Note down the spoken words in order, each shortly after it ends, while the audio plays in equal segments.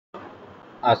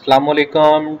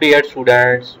Assalamualaikum dear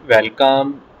students,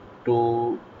 welcome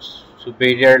to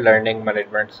Superior Learning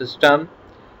Management System।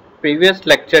 Previous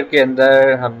lecture के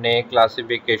अंदर हमने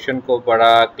classification को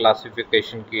पढ़ा,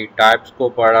 क्लासिफिकेशन की टाइप्स को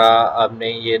पढ़ा,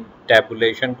 हमने ये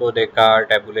टैबुलेशन को देखा,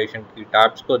 टैबुलेशन की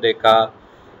टाइप्स को देखा।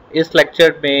 इस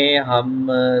लेक्चर में हम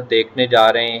देखने जा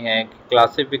रहे हैं कि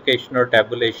क्लासिफिकेशन और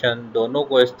टैबुलेशन दोनों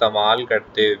को इस्तेमाल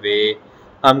करते हुए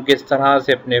हम किस तरह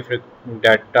से अपने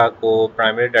डाटा को,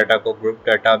 प्राइमरी डाटा को ग्रुप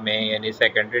डाटा में यानी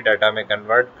सेकेंडरी डाटा में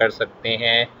कन्वर्ट कर सकते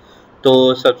हैं। तो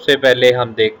सबसे पहले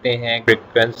हम देखते हैं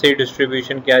फ्रीक्वेंसी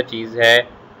डिस्ट्रीब्यूशन क्या चीज़ है।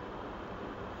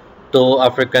 तो a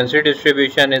frequency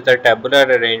distribution is a tabular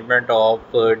arrangement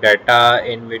of data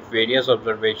in which various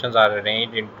observations are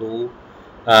arranged into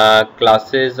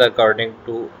classes according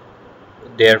to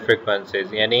their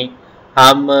frequencies। यानी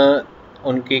हम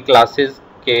उनकी क्लासेस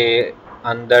के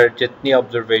अंदर जितनी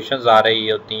ऑब्जर्वेशंस आ रही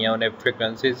होती हैं उन्हें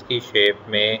फ्रीक्वेंसीज की शेप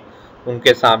में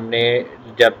उनके सामने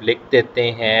जब लिख देते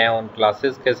हैं, उन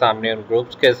क्लासेस के सामने, उन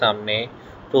ग्रुप्स के सामने,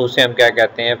 तो उसे हम क्या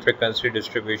कहते हैं? फ्रीक्वेंसी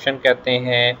डिस्ट्रीब्यूशन कहते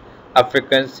हैं। अब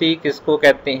फ्रीक्वेंसी किसको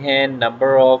कहते हैं?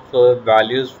 Number of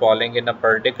values following in a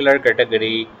particular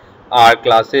category are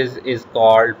classes is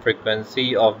called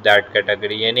frequency of that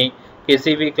category. यानी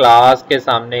किसी भी क्लास के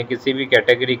सामने, किसी भी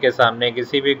कैटेगरी के सामने,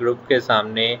 किसी भी ग्रुप के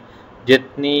सामने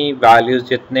जितनी वैल्यूज़,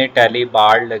 जितने टैली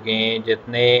बार लगें,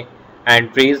 जितने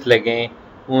एंट्रीज़ लगें,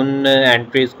 उन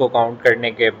एंट्रीज़ को काउंट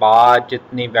करने के बाद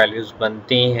जितनी वैल्यूज़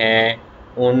बनती हैं,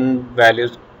 उन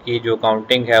वैल्यूज़ की जो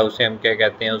काउंटिंग है उसे हम क्या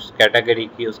कहते हैं? उस कैटेगरी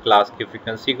की, उस क्लास की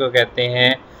फ्रीक्वेंसी को कहते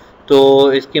हैं।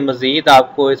 तो इसकी मज़ीद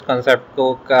आपको इस कंसेप्ट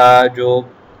को का जो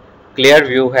क्लियर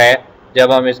व्यू है,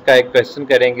 जब हम इसका एक क्वेश्चन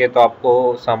करेंगे तो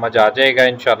आपको समझ आ जाएगा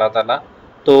इंशाल्लाह ताला।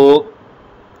 तो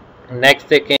नेक्स्ट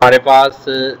देखें, हमारे पास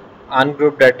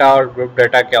अनग्रुप डाटा और ग्रुप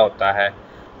डाटा क्या होता है।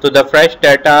 तो the fresh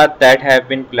data that have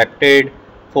been collected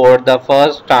for the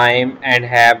first time and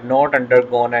have not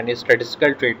undergone any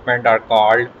statistical treatment are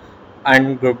called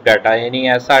ungroup data. यानी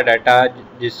ऐसा डाटा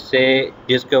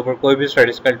जिसके ऊपर कोई भी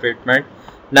स्टैटिस्टिकल ट्रीटमेंट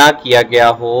ना किया गया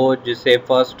हो, जिसे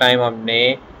फर्स्ट टाइम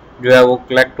हमने जो है वो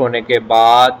कलेक्ट होने के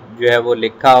बाद जो है वो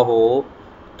लिखा हो,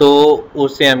 तो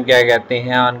उसे हम क्या कहते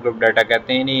हैं? अनग्रुप डाटा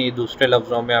कहते हैं। नहीं, दूसरे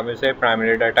लफ्ज़ों में हम इसे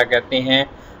प्राइमरी डाटा कहते हैं।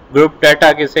 ग्रुप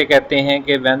डाटा किसे कहते हैं?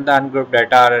 कि when the ungroup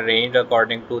data are arranged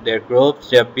according to their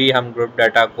groups. जब भी हम ग्रुप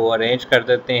डाटा को अरेंज कर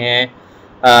देते हैं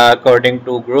according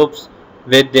two groups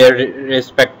with their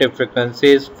respective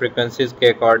frequencies के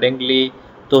अकॉर्डिंगली,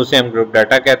 तो उसे हम ग्रुप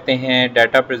डाटा कहते हैं।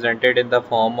 Data presented in the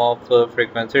form of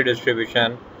frequency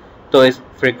distribution. तो इस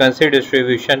फ्रीक्वेंसी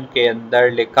डिस्ट्रीब्यूशन के अंदर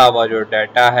लिखा हुआ जो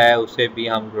डाटा है उसे भी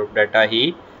हम ग्रुप डाटा ही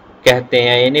कहते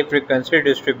हैं। यानी फ्रीक्वेंसी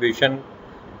डिस्ट्रीब्यूशन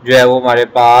जो है वो हमारे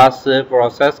पास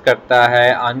प्रोसेस करता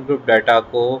है अनग्रुप डाटा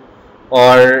को,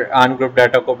 और अनग्रुप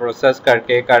डाटा को प्रोसेस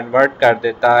करके कन्वर्ट कर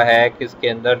देता है किसके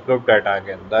अंदर? ग्रुप डाटा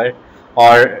के अंदर।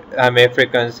 और हमें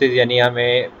फ्रीक्वेंसीज यानी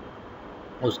हमें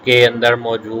उसके अंदर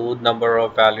मौजूद नंबर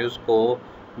ऑफ वैल्यूज़ को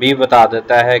भी बता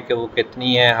देता है कि वो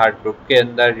कितनी है हर ग्रुप के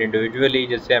अंदर इंडिविजुअली।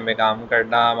 जिससे हमें काम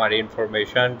करना, हमारी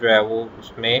इंफॉर्मेशन जो है वो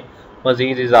उसमें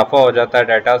मज़ीद इजाफा हो जाता है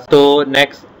डाटा। तो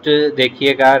नेक्स्ट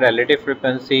देखिएगा, रिलेटिव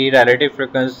फ्रीक्वेंसी। रिलेटिव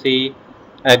फ्रीक्वेंसी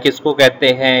किसको कहते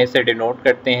हैं? इसे डिनोट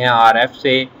करते हैं RF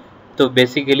से। तो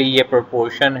बेसिकली ये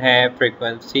प्रोपोर्शन है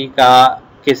फ्रीक्वेंसी का,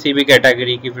 किसी भी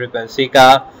कैटेगरी की फ्रीक्वेंसी का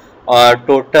और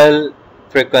टोटल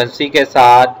फ्रीक्वेंसी के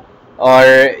साथ, और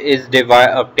is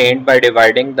obtained by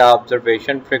dividing the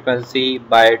observation frequency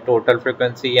by total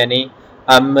frequency। यानी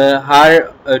हम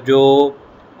हर जो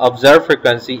ऑब्जर्व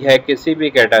फ्रीक्वेंसी है किसी भी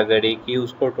कैटेगरी की,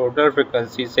 उसको टोटल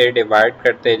फ्रीक्वेंसी से डिवाइड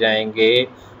करते जाएंगे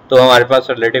तो हमारे पास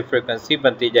रिलेटिव फ्रीक्वेंसी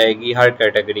बनती जाएगी हर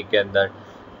कैटेगरी के अंदर।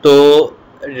 तो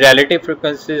रिलेटिव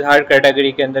फ्रीक्वेंसी हर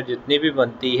कैटेगरी के अंदर जितनी भी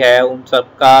बनती है उन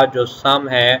सब का जो सम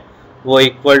है वो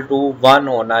इक्वल टू 1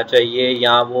 होना चाहिए,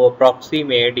 या वो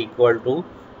अप्रॉक्सीमेट इक्वल टू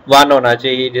 1 होना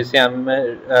चाहिए, जिसे हम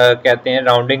कहते हैं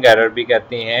राउंडिंग एरर भी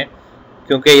कहते हैं।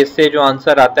 क्योंकि इससे जो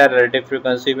आंसर आता है रिलेटिव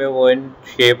फ्रीक्वेंसी में वो इन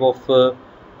शेप ऑफ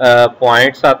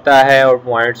पॉइंट्स आता है, और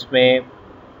पॉइंट्स में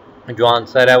जो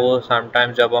आंसर है वो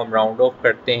समटाइम्स जब हम राउंड ऑफ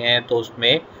करते हैं तो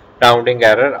उसमें राउंडिंग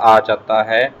एरर आ जाता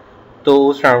है। तो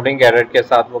उस राउंडिंग एरर के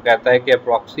साथ वो कहता है कि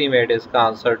अप्रॉक्सीमेट इसका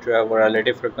आंसर जो है वो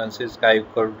रिलेटिव फ्रीक्वेंसीज का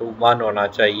इक्वल टू 1 होना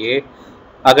चाहिए।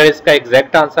 अगर इसका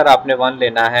एग्जैक्ट आंसर आपने 1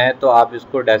 लेना है तो आप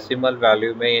इसको डेसिमल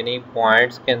वैल्यू में यानी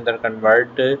पॉइंट्स के अंदर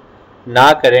कन्वर्ट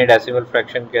ना करें, डेसिमल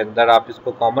फ्रैक्शन के अंदर आप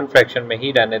इसको कॉमन फ्रैक्शन में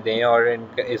ही रहने दें, और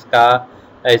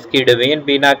इसकी डिवीजन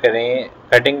भी ना करें,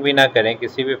 कटिंग भी ना करें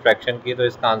किसी भी फ्रैक्शन की, तो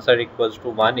इसका आंसर इक्वल्स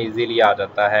टू 1 ईजीली आ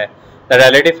जाता है। The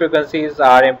relative frequencies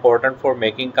are important for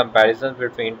making comparison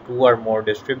between 2 और मोर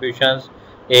डिस्ट्रीब्यूशंस।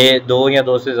 दो या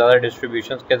दो से ज़्यादा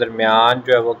डिस्ट्रीब्यूशंस के दरमियान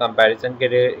जो है वो कंपैरिजन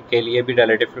के लिए भी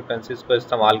रिलेटिव फ्रिक्वेंसीज को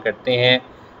इस्तेमाल करते हैं।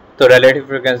 तो रिलेटिव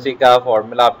फ्रिक्वेंसी का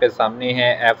फॉर्मूला आपके सामने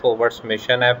है, F over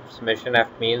summation F. Summation F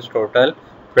means total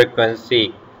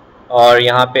frequency, और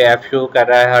यहाँ पे एफ शो कर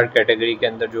रहा है हर कैटेगरी के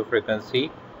अंदर जो फ्रिक्वेंसी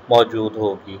मौजूद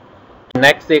होगी।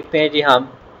 नेक्स्ट देखते हैं जी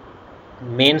हम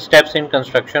main steps in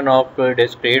construction of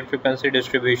discrete frequency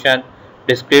distribution.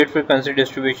 Discrete frequency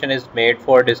distribution is made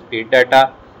for discrete data.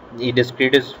 ये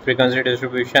डिस्क्रीट फ्रीक्वेंसी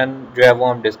डिस्ट्रीब्यूशन जो है वो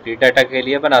हम डिस्क्रीट डाटा के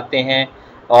लिए बनाते हैं,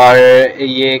 और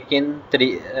ये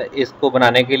इसको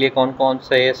बनाने के लिए कौन कौन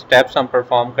से स्टेप्स हम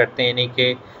परफॉर्म करते हैं, यानी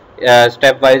कि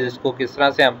स्टेप वाइज इसको किस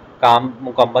तरह से हम काम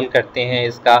मुकम्मल करते हैं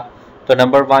इसका। तो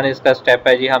नंबर 1 इसका स्टेप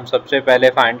है जी, हम सबसे पहले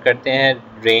फाइंड करते हैं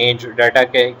रेंज, डाटा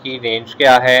की रेंज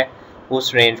क्या है,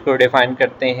 उस रेंज को डिफ़ाइन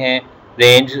करते हैं।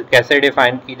 रेंज कैसे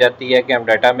डिफ़ाइन की जाती है कि हम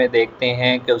डाटा में देखते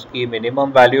हैं कि उसकी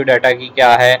मिनिमम वैल्यू डाटा की क्या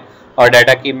है और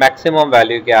डाटा की मैक्सिमम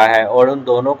वैल्यू क्या है, और उन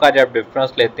दोनों का जब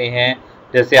डिफरेंस लेते हैं,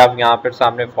 जैसे आप यहाँ पर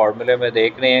सामने फार्मूले में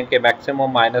देख रहे हैं कि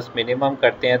मैक्सिमम माइनस मिनिमम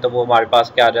करते हैं तो वो हमारे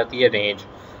पास क्या आ जाती है, रेंज।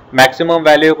 मैक्सिमम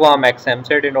वैल्यू को हम XM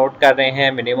से डिनोट कर रहे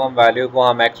हैं, मिनिमम वैल्यू को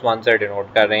हम X1 से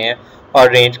डिनोट कर रहे हैं,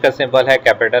 और रेंज का सिंबल है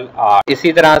कैपिटल R।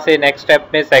 इसी तरह से नेक्स्ट स्टेप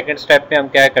में, सेकंड स्टेप में हम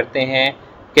क्या करते हैं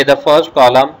कि the first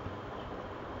column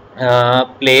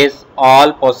place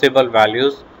all possible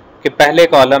values, कि पहले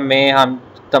कॉलम में हम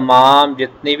तमाम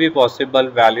जितनी भी पॉसिबल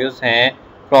वैल्यूज़ हैं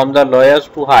from the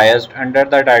lowest to highest under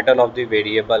the title of the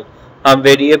variable, हम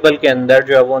वेरिएबल के अंदर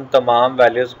जो है वो उन तमाम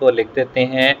वैल्यूज़ को लिख देते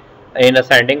हैं इन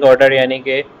असेंडिंग ऑर्डर, यानी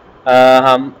कि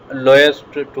हम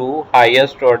लोएस्ट टू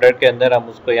हाईएस्ट ऑर्डर के अंदर हम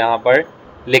उसको यहाँ पर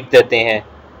लिख देते हैं।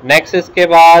 नेक्स्ट इसके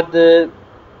बाद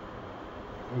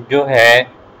जो है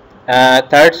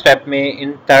थर्ड स्टेप में,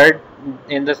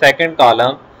 in the second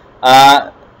column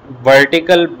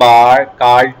vertical bar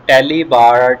called tally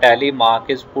बार और tally mark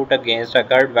is put against a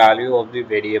curved value of the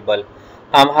variable.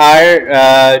 हम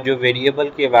हर जो वेरिएबल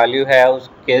की वैल्यू है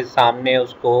उसके सामने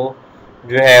उसको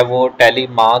जो है वो टैली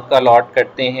मार्क का अलॉट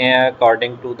करते हैं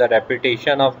according to the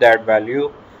repetition of that value.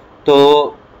 तो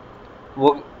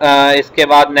वो इसके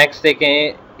बाद नेक्स्ट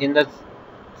देखें इन द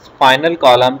फाइनल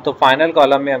कॉलम, तो फाइनल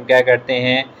कॉलम में हम क्या करते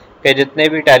हैं कि जितने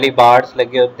भी टैली बार्स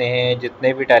लगे होते हैं,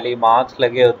 जितने भी टैली मार्क्स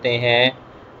लगे होते हैं,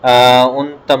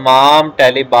 उन तमाम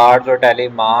टैली बार्स और टैली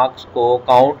मार्क्स को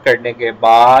काउंट करने के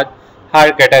बाद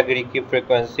हर कैटेगरी की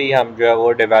फ्रीक्वेंसी हम जो है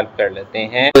वो डेवलप कर लेते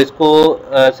हैं। तो इसको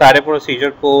सारे प्रोसीजर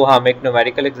को हम एक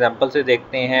न्यूमेरिकल एग्जांपल से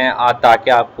देखते हैं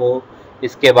ताकि आपको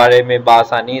इसके बारे में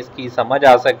बासानी इसकी समझ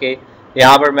आ सके।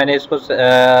 यहाँ पर मैंने इसको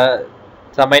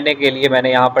समझने के लिए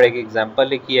मैंने यहाँ पर एक एग्जांपल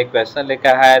लिखी है, क्वेश्चन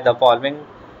लिखा है, the following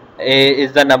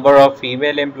is the number of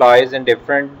female employees in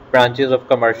different branches of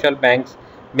commercial banks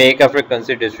make a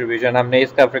frequency distribution. हमने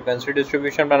इसका फ्रीक्वेंसी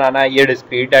डिस्ट्रीब्यूशन बनाना है। ये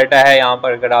डिस्क्रीट डाटा है, यहाँ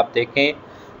पर अगर आप देखें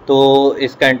तो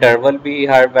इसका इंटरवल भी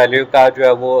हर वैल्यू का जो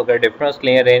है वो अगर डिफरेंस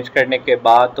लें अरेंज करने के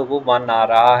बाद तो वो 1 आ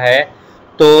रहा है।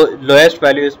 तो लोएस्ट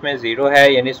वैल्यू इसमें 0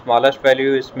 है, यानी स्मॉलेस्ट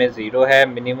वैल्यू इसमें 0 है,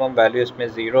 मिनिमम वैल्यू इसमें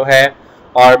 0 है,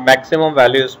 और मैक्सिमम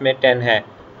वैल्यू इसमें 10 है।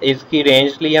 इसकी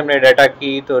रेंज ली हमने डाटा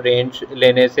की, तो रेंज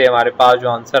लेने से हमारे पास जो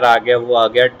आंसर आ गया वो आ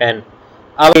गया 10।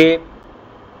 अब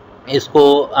इसको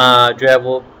जो है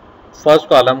वो फर्स्ट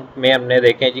कॉलम में हमने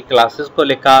देखें जी क्लासेस को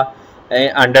लिखा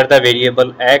अंडर द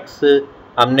वेरिएबल x,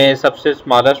 हमने सबसे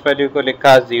स्मॉलेस्ट वैल्यू को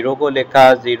लिखा, 0 को लिखा,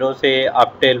 0 से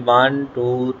अप टिल 1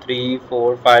 2 3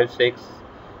 4 5 6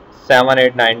 7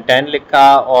 8 9 10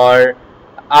 लिखा। और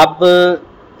अब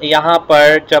यहाँ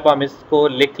पर जब हम इसको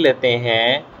लिख लेते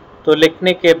हैं तो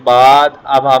लिखने के बाद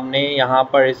अब हमने यहाँ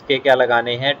पर इसके क्या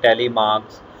लगाने हैं, टैली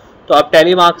मार्क्स। तो अब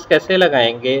टैली मार्क्स कैसे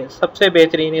लगाएंगे? सबसे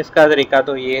बेहतरीन इसका तरीका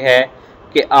तो ये है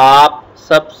कि आप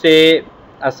सबसे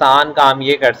आसान काम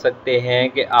ये कर सकते हैं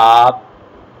कि आप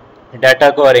डाटा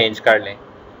को अरेंज कर लें।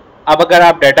 अब अगर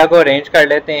आप डाटा को अरेंज कर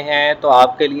लेते हैं तो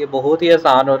आपके लिए बहुत ही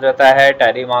आसान हो जाता है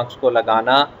टैली मार्क्स को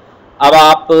लगाना। अब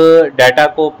आप डाटा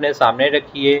को अपने सामने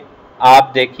रखिए,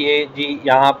 आप देखिए जी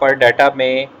यहाँ पर डाटा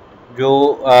में जो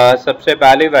सबसे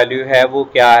पहली वैल्यू है वो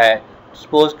क्या है।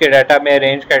 सपोज के डाटा में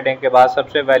अरेंज करने के बाद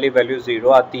सबसे पहली वैल्यू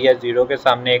 0 आती है, 0 के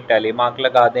सामने एक टैली मार्क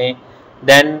लगा दें,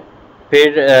 देन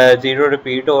फिर 0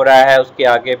 रिपीट हो रहा है, उसके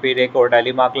आगे फिर एक और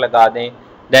टैली मार्क लगा दें,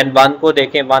 देन 1 को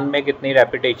देखें 1 में कितनी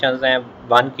रेपिटेशंस हैं,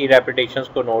 1 की रेपिटेशंस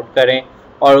को नोट करें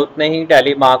और उतने ही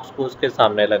टैली मार्क्स को उसके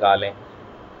सामने लगा लें।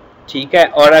 ठीक है।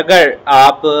 और अगर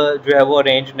आप जो है वो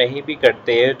अरेंज नहीं भी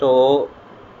करते तो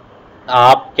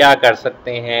आप क्या कर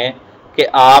सकते हैं कि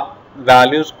आप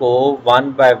वैल्यूज़ को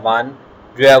 1 बाय 1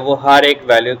 जो है वो हर एक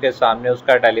वैल्यू के सामने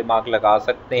उसका टैली मार्क लगा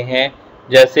सकते हैं।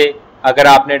 जैसे अगर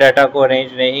आपने डाटा को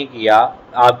अरेंज नहीं किया,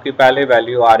 आपकी पहले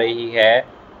वैल्यू आ रही है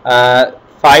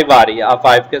 5 आ रही है, आप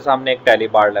 5 के सामने एक टैली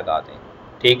बार लगा दें।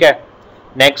 ठीक है।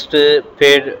 नेक्स्ट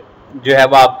फिर जो है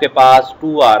वो आपके पास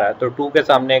 2 आ रहा है तो 2 के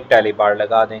सामने एक टैली बार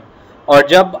लगा दें। और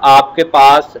जब आपके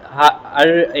पास हर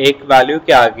एक वैल्यू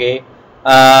के आगे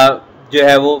जो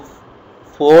है वो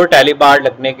 4 टैली बार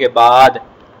लगने के बाद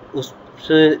उस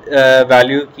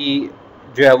वैल्यू की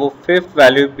जो है वो 5th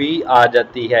वैल्यू भी आ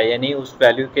जाती है, यानी उस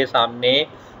वैल्यू के सामने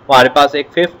हमारे पास एक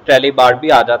 5th टैली बार भी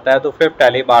आ जाता है। तो 5th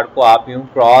टैली बार को आप यूं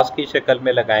क्रॉस की शक्ल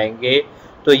में लगाएंगे।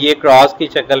 तो ये क्रॉस की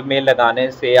शक्ल में लगाने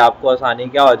से आपको आसानी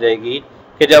क्या हो जाएगी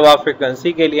कि जब आप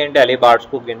फ्रिक्वेंसी के लिए इन टैली बार्स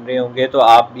को गिन रहे होंगे तो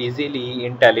आप इजीली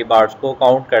इन टैली बार्स को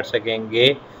काउंट कर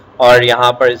सकेंगे और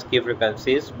यहाँ पर इसकी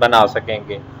फ्रिक्वेंसीज बना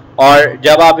सकेंगे। और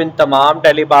जब आप इन तमाम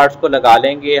टैली बार्स को लगा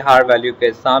लेंगे हर वैल्यू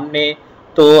के सामने,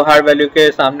 तो हर वैल्यू के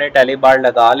सामने टैली बार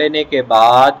लगा लेने के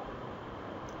बाद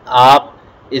आप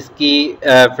इसकी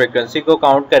फ्रिक्वेंसी को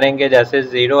काउंट करेंगे। जैसे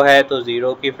 0 है तो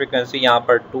 0 की फ्रिक्वेंसी यहाँ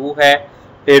पर 2 है,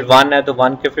 फिर 1 है तो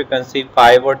 1 की फ्रिक्वेंसी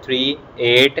 5 और 3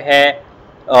 8 है,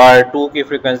 और 2 की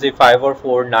फ्रिक्वेंसी 5 और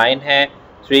 4 9 है,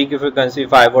 3 की फ्रिक्वेंसी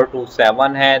 5 और 2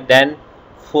 7 है, देन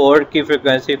 4 की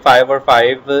फ्रिक्वेंसी 5 और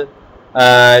 5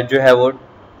 जो है वो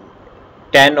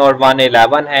 10 और 1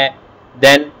 11 है,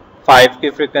 देन 5 की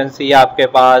फ्रिक्वेंसी आपके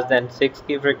पास, देन 6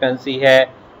 की फ्रिक्वेंसी है,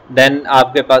 देन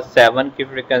आपके पास 7 की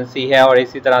फ्रिक्वेंसी है, और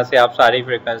इसी तरह से आप सारी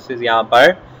फ्रिक्वेंसीज यहाँ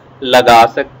पर लगा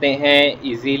सकते हैं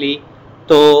इजीली।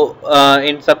 तो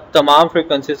इन सब तमाम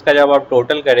फ्रिक्वेंसीज का जब आप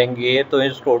टोटल करेंगे तो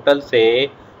इस टोटल से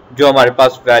जो हमारे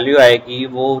पास वैल्यू आएगी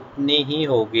वो उतनी ही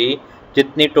होगी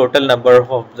जितनी टोटल नंबर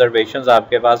ऑफ ऑब्जर्वेशंस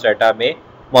आपके पास डाटा में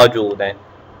मौजूद हैं।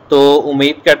 तो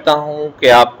उम्मीद करता हूँ कि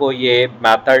आपको ये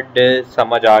मेथड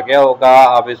समझ आ गया होगा,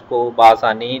 आप इसको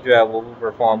बआसानी जो है वो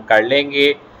परफॉर्म कर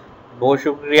लेंगे। बहुत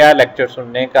शुक्रिया लेक्चर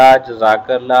सुनने का,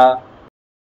 जज़ाकल्लाह।